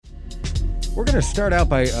We're going to start out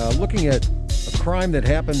by looking at a crime that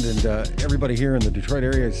happened, and everybody here in the Detroit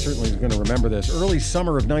area certainly is going to remember this. Early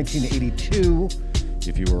summer of 1982,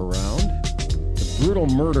 if you were around, the brutal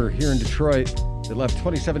murder here in Detroit that left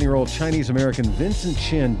 27-year-old Chinese-American Vincent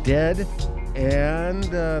Chin dead, and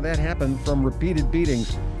that happened from repeated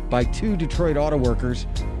beatings by two Detroit auto workers,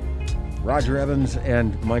 Roger Evans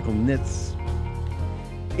and Michael Nitz.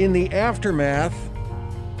 In the aftermath,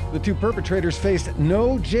 the two perpetrators faced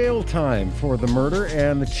no jail time for the murder,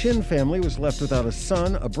 and the Chin family was left without a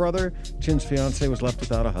son, a brother. Chin's fiancée was left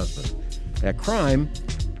without a husband. That crime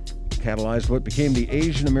catalyzed what became the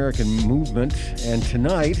Asian American movement, and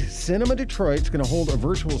tonight, Cinema Detroit's going to hold a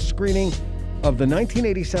virtual screening of the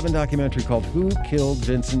 1987 documentary called Who Killed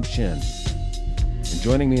Vincent Chin? And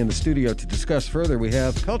joining me in the studio to discuss further, we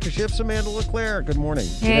have Culture Shift's Amanda LeClaire. Good morning.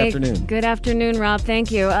 Hey, good afternoon. Good afternoon, Rob.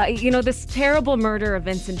 Thank you. This terrible murder of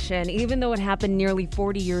Vincent Chin, even though it happened nearly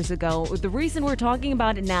 40 years ago, the reason we're talking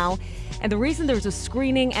about it now and the reason there's a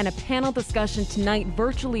screening and a panel discussion tonight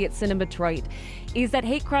virtually at Cinema Detroit is that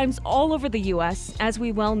hate crimes all over the U.S., as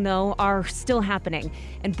we well know, are still happening.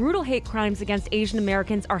 And brutal hate crimes against Asian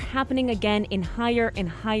Americans are happening again in higher and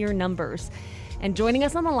higher numbers. And joining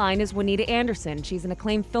us on the line is Juanita Anderson. She's an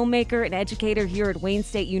acclaimed filmmaker and educator here at Wayne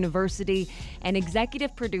State University and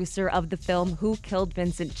executive producer of the film Who Killed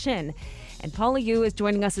Vincent Chin. And Paula Yu is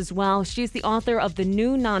joining us as well. She's the author of the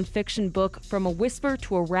new nonfiction book, From a Whisper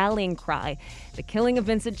to a Rallying Cry, The Killing of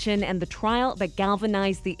Vincent Chin and the Trial That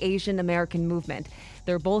Galvanized the Asian American Movement.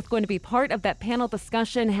 They're both going to be part of that panel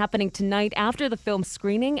discussion happening tonight after the film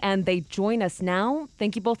screening, and they join us now.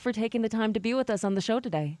 Thank you both for taking the time to be with us on the show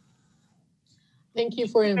today. Thank you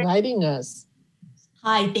for inviting us.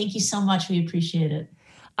 Hi, thank you so much. We appreciate it.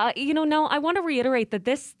 Now I want to reiterate that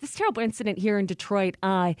this terrible incident here in Detroit,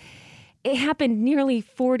 it happened nearly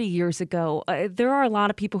 40 years ago. There are a lot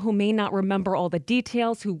of people who may not remember all the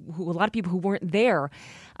details, who a lot of people who weren't there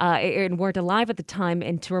and weren't alive at the time,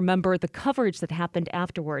 and to remember the coverage that happened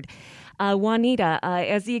afterward. Juanita,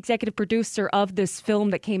 as the executive producer of this film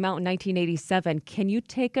that came out in 1987, can you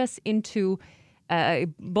take us into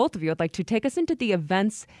both of you, I'd like to take us into the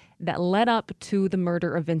events that led up to the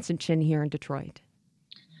murder of Vincent Chin here in Detroit.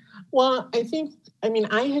 Well,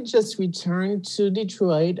 I had just returned to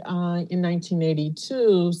Detroit in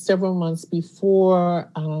 1982, several months before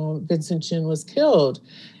Vincent Chin was killed.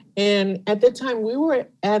 And at that time, we were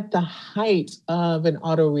at the height of an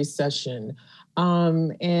auto recession.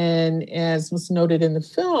 And as was noted in the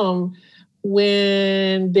film,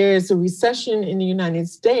 when there's a recession in the United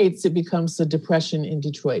States, it becomes a depression in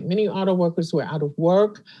Detroit. Many auto workers were out of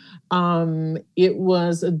work. It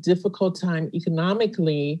was a difficult time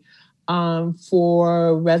economically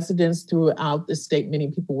for residents throughout the state. Many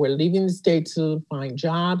people were leaving the state to find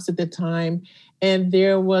jobs at the time. And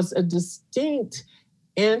there was a distinct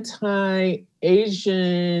anti-Asian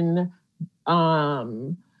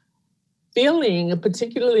feeling,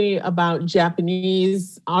 particularly about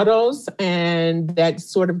Japanese autos, and that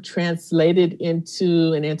sort of translated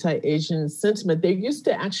into an anti-Asian sentiment. There used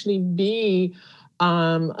to actually be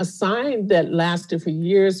a sign that lasted for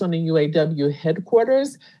years on the UAW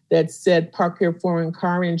headquarters that said, "Park your foreign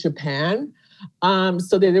car in Japan."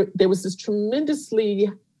 So there was this tremendously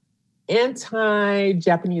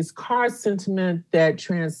anti-Japanese car sentiment that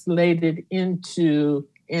translated into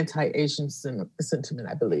anti-Asian sentiment,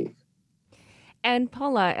 I believe. And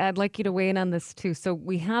Paula, I'd like you to weigh in on this too. So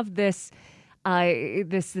we have this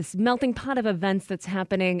melting pot of events that's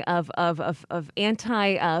happening, of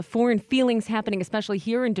anti-foreign feelings happening, especially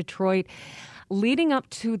here in Detroit, leading up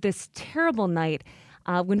to this terrible night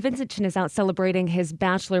when Vincent Chin is out celebrating his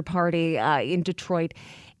bachelor party in Detroit,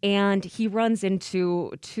 and he runs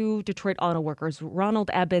into two Detroit auto workers, Ronald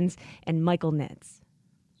Evans and Michael Nitz.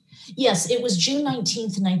 Yes, it was June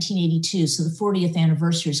 19th, 1982, so the 40th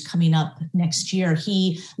anniversary is coming up next year.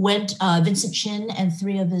 Vincent Chin and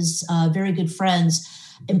three of his very good friends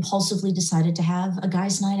impulsively decided to have a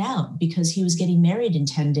guy's night out because he was getting married in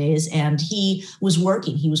 10 days and he was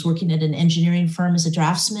working. He was working at an engineering firm as a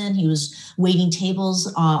draftsman. He was waiting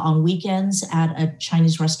tables on weekends at a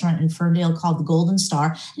Chinese restaurant in Ferndale called the Golden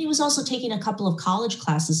Star. And he was also taking a couple of college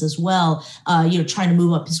classes as well, trying to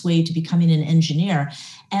move up his way to becoming an engineer.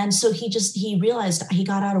 And so he realized he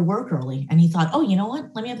got out of work early and he thought, oh, you know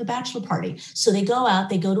what? Let me have a bachelor party. So they go out,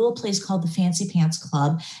 they go to a place called the Fancy Pants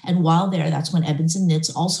Club. And while there, that's when Evans and Nitz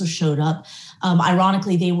also showed up.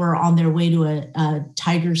 Ironically, they were on their way to a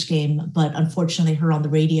Tigers game, but unfortunately heard on the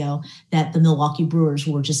radio that the Milwaukee Brewers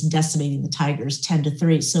were just decimating the Tigers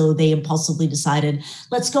 10-3. So they impulsively decided,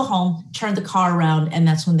 let's go home, turn the car around. And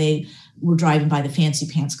that's when they were driving by the Fancy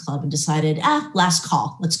Pants Club and decided, last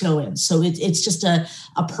call, let's go in. So it's just a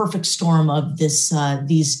perfect storm of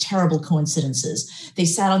these terrible coincidences. They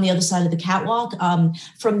sat on the other side of the catwalk.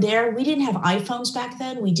 From there, we didn't have iPhones back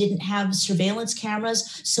then. We didn't have surveillance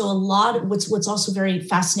cameras. So a lot, what's also very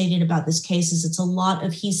fascinating about this case is it's a lot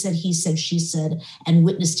of he said, she said, and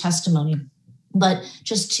witness testimony. But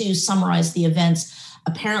just to summarize the events,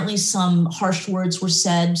 apparently some harsh words were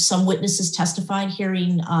said. Some witnesses testified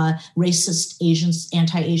hearing racist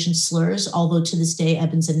anti-Asian slurs, although to this day,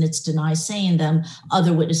 Evans and Nitz deny saying them.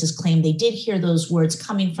 Other witnesses claim they did hear those words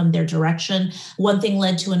coming from their direction. One thing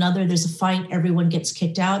led to another. There's a fight. Everyone gets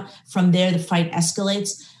kicked out. From there, the fight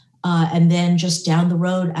escalates. And then just down the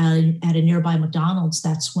road at a nearby McDonald's,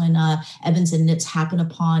 that's when Evans and Nitz happen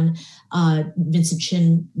upon Vincent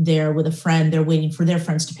Chin there with a friend. They're waiting for their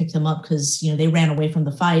friends to pick them up because, they ran away from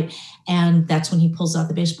the fight. And that's when he pulls out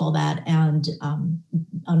the baseball bat and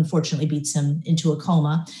unfortunately beats him into a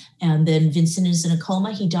coma. And then Vincent is in a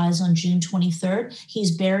coma. He dies on June 23rd.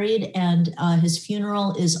 He's buried, and his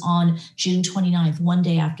funeral is on June 29th, one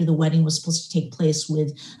day after the wedding was supposed to take place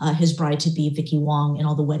with his bride-to-be, Vicky Wong, and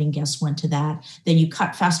all the wedding guests went to that. Then you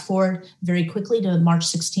fast forward very quickly to March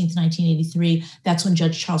 16th, 1983. That's when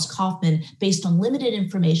Judge Charles Kaufman, based on limited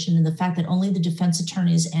information and the fact that only the defense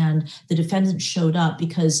attorneys and the defendants showed up,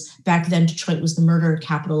 because back then Detroit was the murder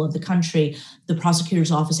capital of the country, the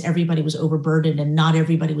prosecutor's office, everybody was overburdened and not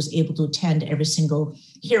everybody was able to attend every single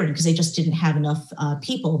hearing because they just didn't have enough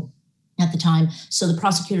people at the time. So the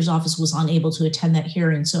prosecutor's office was unable to attend that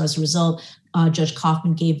hearing. So as a result, Judge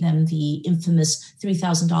Kaufman gave them the infamous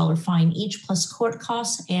 $3,000 fine each plus court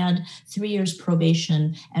costs and 3 years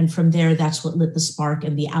probation. And from there, that's what lit the spark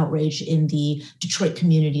and the outrage in the Detroit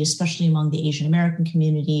community, especially among the Asian American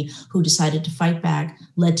community who decided to fight back,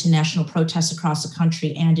 led to national protests across the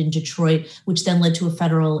country and in Detroit, which then led to a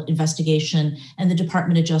federal investigation. And the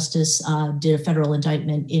Department of Justice did a federal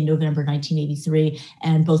indictment in November 1983.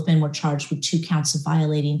 And both men were charged with 2 counts of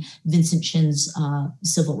violating Vincent Chin's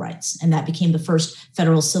civil rights. And that became the first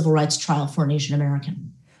federal civil rights trial for an Asian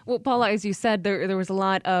American. Well, Paula, as you said, there was a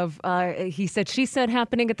lot of he said, she said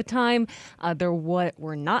happening at the time. There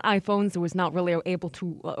were not iPhones. There was not really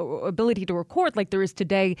ability to record like there is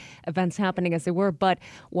today, events happening as they were. But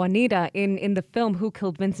Juanita, in the film Who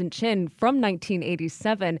Killed Vincent Chin from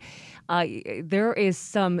 1987, there is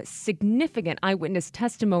some significant eyewitness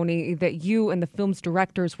testimony that you and the film's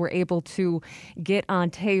directors were able to get on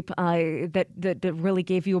tape that really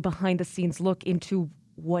gave you a behind-the-scenes look into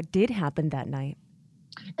what did happen that night.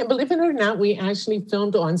 And believe it or not, we actually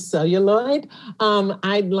filmed on celluloid.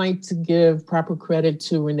 I'd like to give proper credit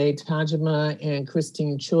to Renee Tajima and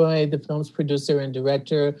Christine Choi, the film's producer and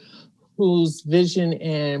director, whose vision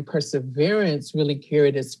and perseverance really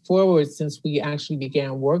carried us forward since we actually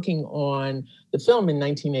began working on the film in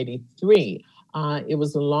 1983. It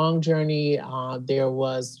was a long journey. There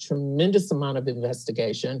was tremendous amount of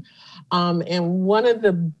investigation. And one of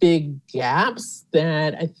the big gaps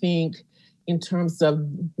that I think in terms of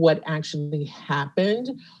what actually happened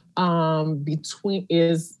between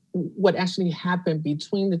the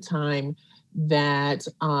time that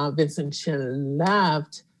Vincent Chin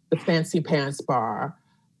left the Fancy Pants Bar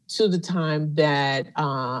to the time that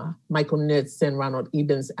Michael Nitz and Ronald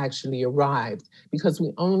Ebens actually arrived, because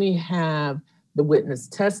we only have the witness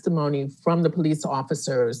testimony from the police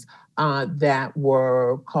officers that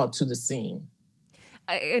were called to the scene.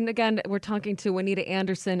 And again, we're talking to Juanita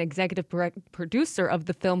Anderson, executive producer of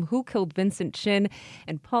the film Who Killed Vincent Chin,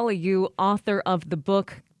 and Paula Yu, author of the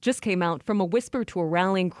book, just came out, From a Whisper to a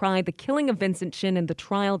Rallying Cry, The Killing of Vincent Chin and the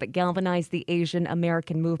Trial That Galvanized the Asian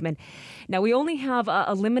American Movement. Now, we only have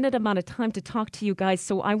a limited amount of time to talk to you guys,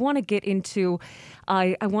 so I want to get into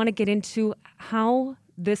how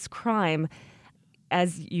this crime,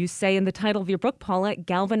 as you say in the title of your book, Paula,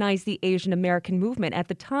 galvanized the Asian American movement. At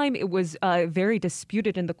the time, it was very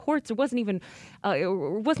disputed in the courts. It wasn't even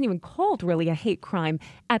called really a hate crime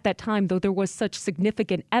at that time, though there was such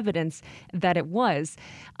significant evidence that it was.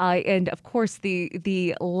 And of course,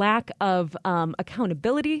 the lack of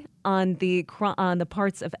accountability on the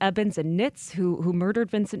parts of Evans and Nitz, who murdered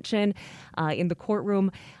Vincent Chin in the courtroom,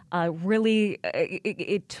 really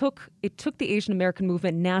it took the Asian American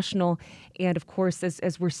movement national. And of course,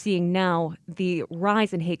 as we're seeing now, the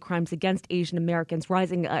rise in hate crimes against Asian Americans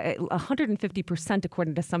rising 150%,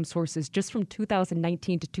 according to some sources, just from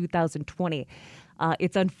 2019 to 2020.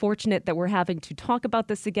 It's unfortunate that we're having to talk about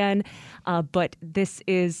this again, but this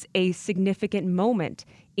is a significant moment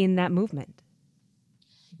in that movement.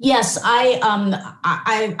 Yes, I'm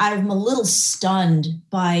a little stunned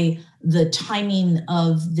by the timing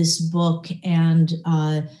of this book and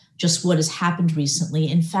just what has happened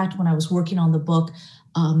recently. In fact, when I was working on the book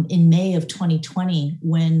in May of 2020,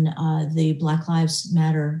 when the Black Lives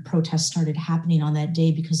Matter protests started happening on that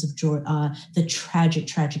day because of the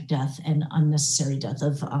tragic death and unnecessary death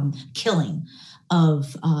of killing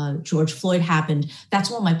of George Floyd happened,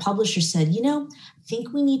 that's when my publisher said, I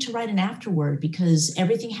think we need to write an afterword, because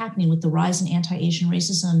everything happening with the rise in anti-Asian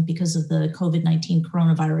racism because of the COVID-19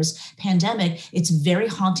 coronavirus pandemic, it's very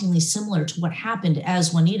hauntingly similar to what happened,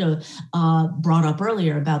 as Juanita brought up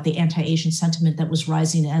earlier, about the anti-Asian sentiment that was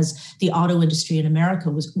rising as the auto industry in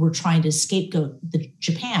America were trying to scapegoat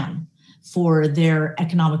Japan for their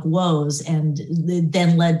economic woes, and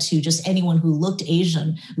then led to just anyone who looked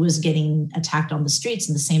Asian was getting attacked on the streets,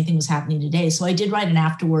 and the same thing was happening today. So I did write an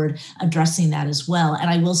afterword addressing that as well. And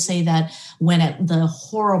I will say that when the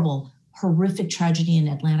horrific tragedy in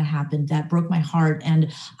Atlanta happened, that broke my heart.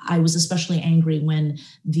 And I was especially angry when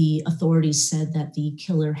the authorities said that the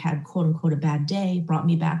killer had, quote unquote, a bad day. Brought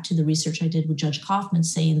me back to the research I did with Judge Kaufman,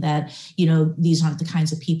 saying that, these aren't the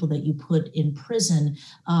kinds of people that you put in prison,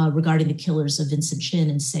 regarding the killers of Vincent Chin,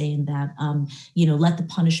 and saying that, let the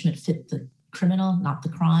punishment fit the criminal, not the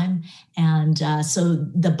crime. And so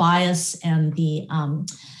the bias and the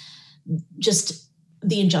just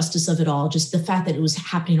the injustice of it all, just the fact that it was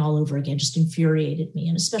happening all over again, just infuriated me.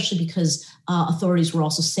 And especially because authorities were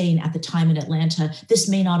also saying at the time in Atlanta, this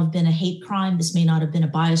may not have been a hate crime. This may not have been a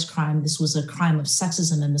bias crime. This was a crime of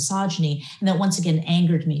sexism and misogyny. And that once again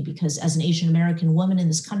angered me, because as an Asian American woman in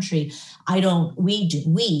this country,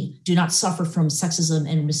 we do not suffer from sexism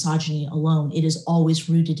and misogyny alone. It is always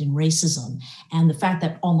rooted in racism. And the fact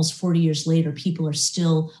that almost 40 years later, people are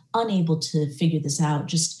still unable to figure this out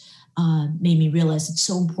just made me realize it's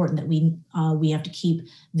so important that we have to keep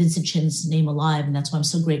Vincent Chin's name alive. And that's why I'm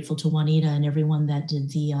so grateful to Juanita and everyone that did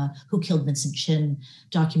the Who Killed Vincent Chin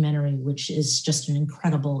documentary, which is just an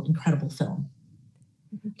incredible, incredible film.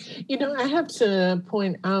 I have to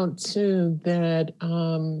point out, too, that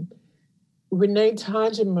Renee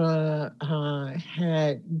Tajima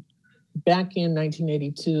had, back in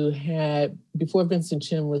 1982, before Vincent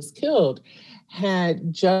Chin was killed,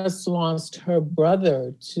 had just lost her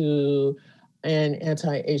brother to an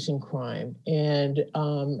anti-Asian crime. And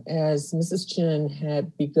as Mrs. Chin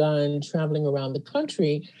had begun traveling around the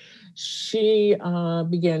country, she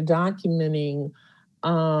began documenting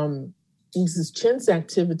Mrs. Chin's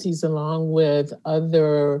activities along with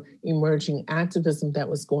other emerging activism that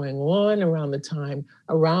was going on around the time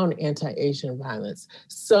around anti-Asian violence.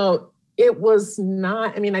 So it was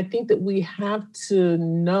not, I think that we have to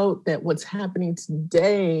note that what's happening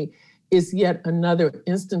today is yet another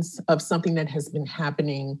instance of something that has been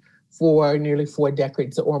happening for nearly 4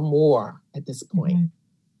 decades or more at this point.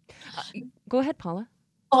 Go ahead, Paula.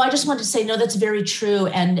 Oh, I just wanted to say, no, that's very true.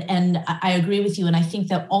 And I agree with you. And I think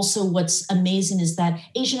that also what's amazing is that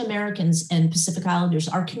Asian Americans and Pacific Islanders,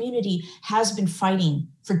 our community has been fighting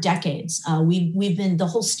for decades. We've been, the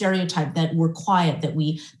whole stereotype that we're quiet, that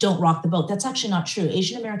we don't rock the boat. That's actually not true.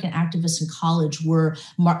 Asian American activists in college were,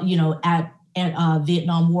 at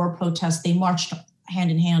Vietnam War protests. They marched hand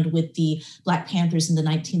in hand with the Black Panthers in the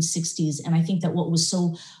 1960s. And I think that what was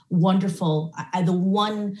so wonderful, the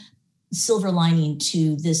one silver lining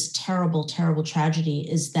to this terrible, terrible tragedy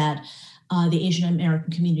is that the Asian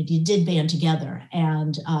American community did band together.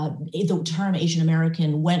 And the term Asian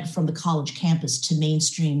American went from the college campus to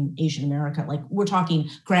mainstream Asian America. Like, we're talking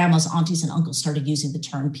grandmas, aunties, and uncles started using the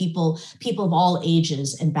term. People of all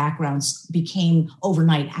ages and backgrounds became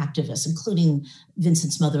overnight activists, including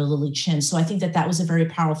Vincent's mother, Lily Chin. So I think that was a very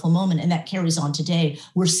powerful moment, and that carries on today.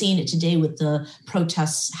 We're seeing it today with the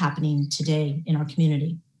protests happening today in our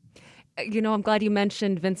community. I'm glad you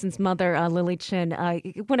mentioned Vincent's mother, Lily Chin.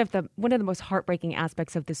 One of the most heartbreaking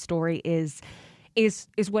aspects of this story is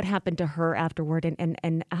what happened to her afterward,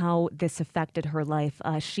 and how this affected her life.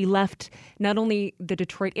 She left not only the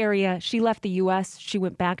Detroit area, she left the U.S. She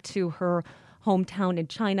went back to her hometown in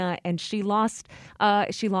China, and she lost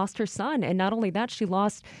her son. And not only that, she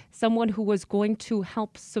lost someone who was going to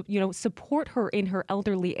help support her in her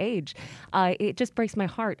elderly age. It just breaks my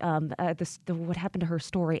heart, what happened to her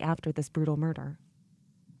story after this brutal murder.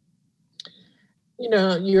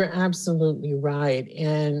 You're absolutely right.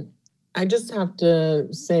 And I just have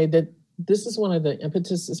to say that this is one of the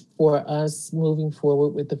impetuses for us moving forward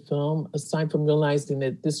with the film, aside from realizing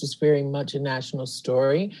that this was very much a national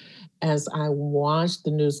story. As I watched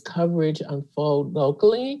the news coverage unfold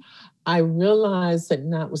locally, I realized that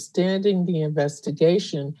notwithstanding the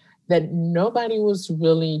investigation, that nobody was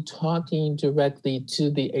really talking directly to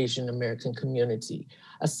the Asian American community,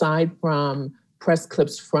 aside from press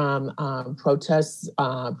clips from protests,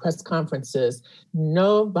 press conferences.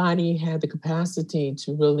 Nobody had the capacity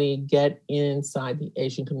to really get inside the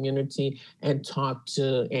Asian community and talk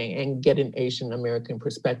to and get an Asian American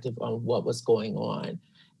perspective on what was going on.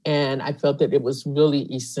 And I felt that it was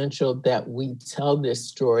really essential that we tell this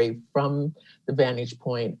story from the vantage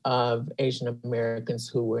point of Asian Americans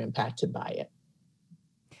who were impacted by it.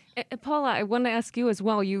 Paula, I want to ask you as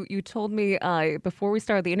well. You told me before we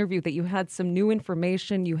started the interview that you had some new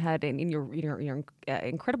information you had in your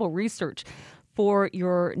incredible research for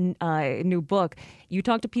your new book. You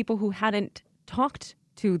talked to people who hadn't talked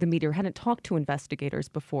to the media or hadn't talked to investigators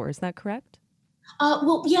before. Is that correct?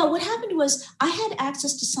 Well, yeah, what happened was I had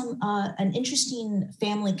access to an interesting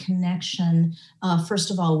family connection,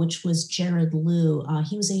 first of all, which was Jared Liu.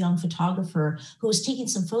 He was a young photographer who was taking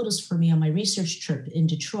some photos for me on my research trip in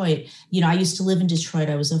Detroit. I used to live in Detroit.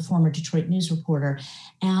 I was a former Detroit news reporter,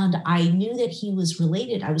 and I knew that he was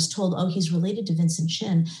related. I was told, oh, he's related to Vincent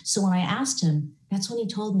Chin. So when I asked him, that's when he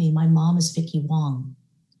told me, my mom is Vicky Wong.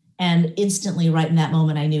 And instantly, right in that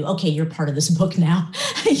moment, I knew, okay, you're part of this book now.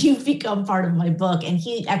 You've become part of my book. And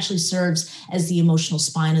he actually serves as the emotional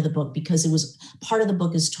spine of the book because it was part of the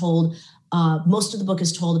book is told. Most of the book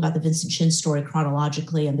is told about the Vincent Chin story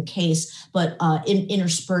chronologically and the case, but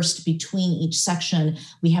interspersed between each section,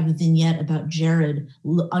 we have a vignette about Jared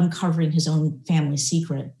uncovering his own family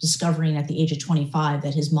secret, discovering at the age of 25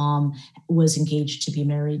 that his mom was engaged to be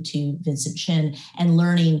married to Vincent Chin, and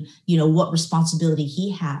learning, what responsibility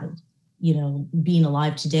he had, being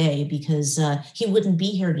alive today, because he wouldn't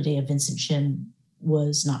be here today if Vincent Chin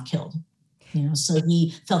was not killed. So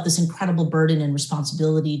he felt this incredible burden and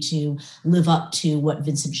responsibility to live up to what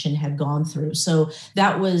Vincent Chin had gone through. So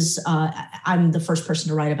that was, I'm the first person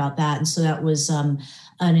to write about that. And so that was an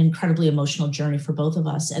incredibly emotional journey for both of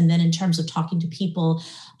us. And then in terms of talking to people,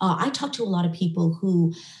 I talked to a lot of people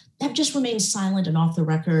who have just remained silent and off the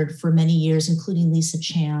record for many years, including Lisa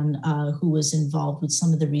Chan, who was involved with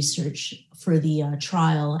some of the research for the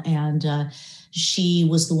trial. And she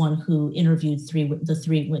was the one who interviewed the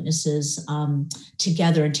three witnesses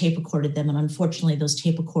together and tape recorded them. And unfortunately, those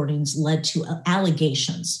tape recordings led to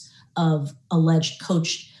allegations of alleged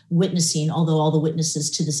coach witnessing, although all the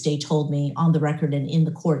witnesses to this day told me on the record and in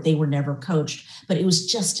the court they were never coached. But it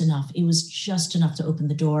was just enough. It was just enough to open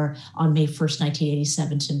the door on May 1st,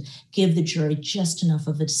 1987, to give the jury just enough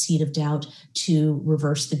of a seed of doubt to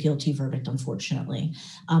reverse the guilty verdict, unfortunately.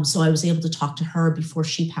 So I was able to talk to her before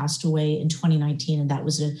she passed away in 2019, and that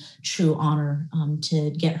was a true honor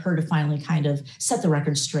to get her to finally kind of set the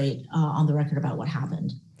record straight on the record about what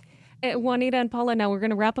happened. Juanita and Paula, now we're going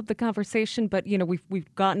to wrap up the conversation, but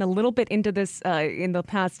we've gotten a little bit into this in the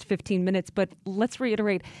past 15 minutes, but let's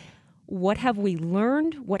reiterate, what have we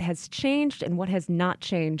learned, what has changed, and what has not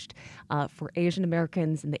changed for Asian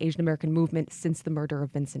Americans and the Asian American movement since the murder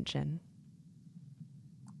of Vincent Chin?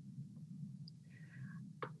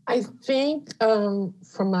 I think from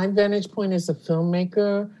my vantage point as a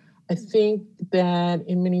filmmaker, I think that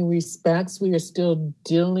in many respects, we are still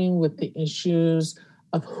dealing with the issues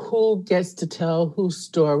of who gets to tell whose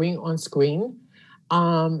story on screen,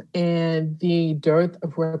 and the dearth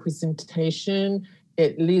of representation,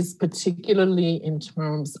 at least particularly in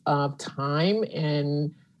terms of time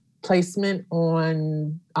and placement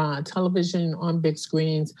on television, on big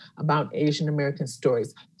screens about Asian American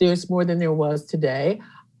stories. There's more than there was today,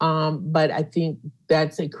 but I think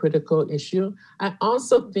that's a critical issue. I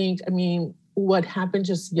also think, what happened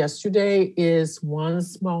just yesterday is one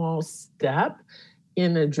small step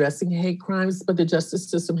in addressing hate crimes, but the justice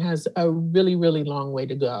system has a really, really long way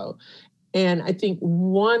to go. And I think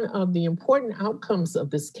one of the important outcomes of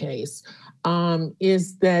this case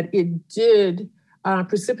is that it did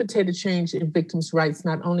precipitate a change in victims' rights,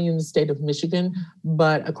 not only in the state of Michigan,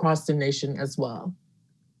 but across the nation as well.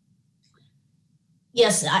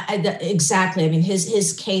 Yes, exactly.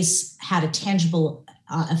 His case had a tangible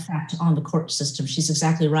effect on the court system. She's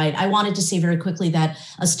exactly right. I wanted to say very quickly that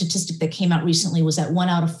a statistic that came out recently was that 1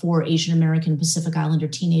 out of 4 Asian American Pacific Islander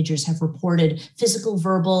teenagers have reported physical,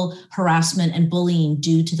 verbal harassment and bullying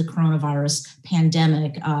due to the coronavirus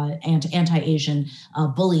pandemic and anti-Asian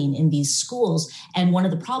bullying in these schools. And one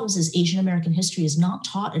of the problems is Asian American history is not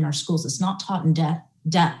taught in our schools. It's not taught in depth.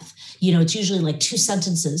 It's usually like 2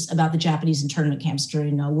 sentences about the Japanese internment camps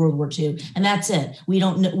during World War II, and that's it. We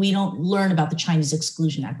don't learn about the Chinese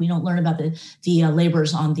Exclusion Act. We don't learn about the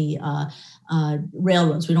laborers on the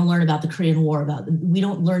railroads. We don't learn about the Korean War. We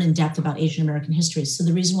don't learn in depth about Asian American history. So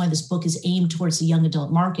the reason why this book is aimed towards the young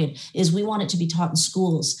adult market is we want it to be taught in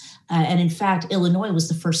schools. And in fact, Illinois was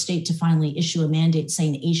the first state to finally issue a mandate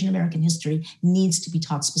saying Asian American history needs to be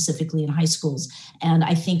taught specifically in high schools. And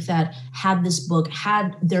I think that had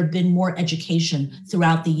there been more education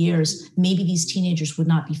throughout the years, maybe these teenagers would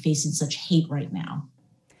not be facing such hate right now.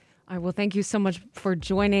 All right, well, thank you so much for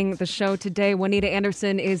joining the show today. Juanita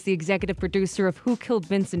Anderson is the executive producer of Who Killed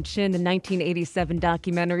Vincent Chin, the 1987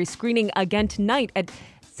 documentary, screening again tonight at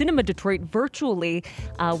Cinema Detroit virtually.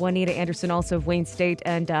 Juanita Anderson, also of Wayne State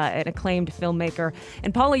and an acclaimed filmmaker.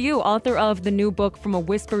 And Paula Yu, author of the new book, From a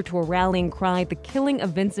Whisper to a Rallying Cry, The Killing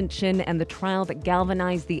of Vincent Chin and the Trial That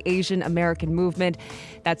Galvanized the Asian American Movement.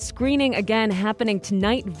 That screening, again, happening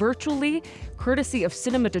tonight virtually, courtesy of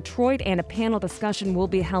Cinema Detroit, and a panel discussion will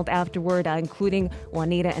be held afterward, including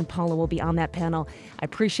Juanita and Paula will be on that panel. I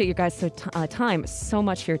appreciate you guys' time so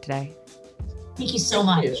much here today. Thank you so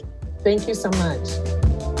much. Thank you so much.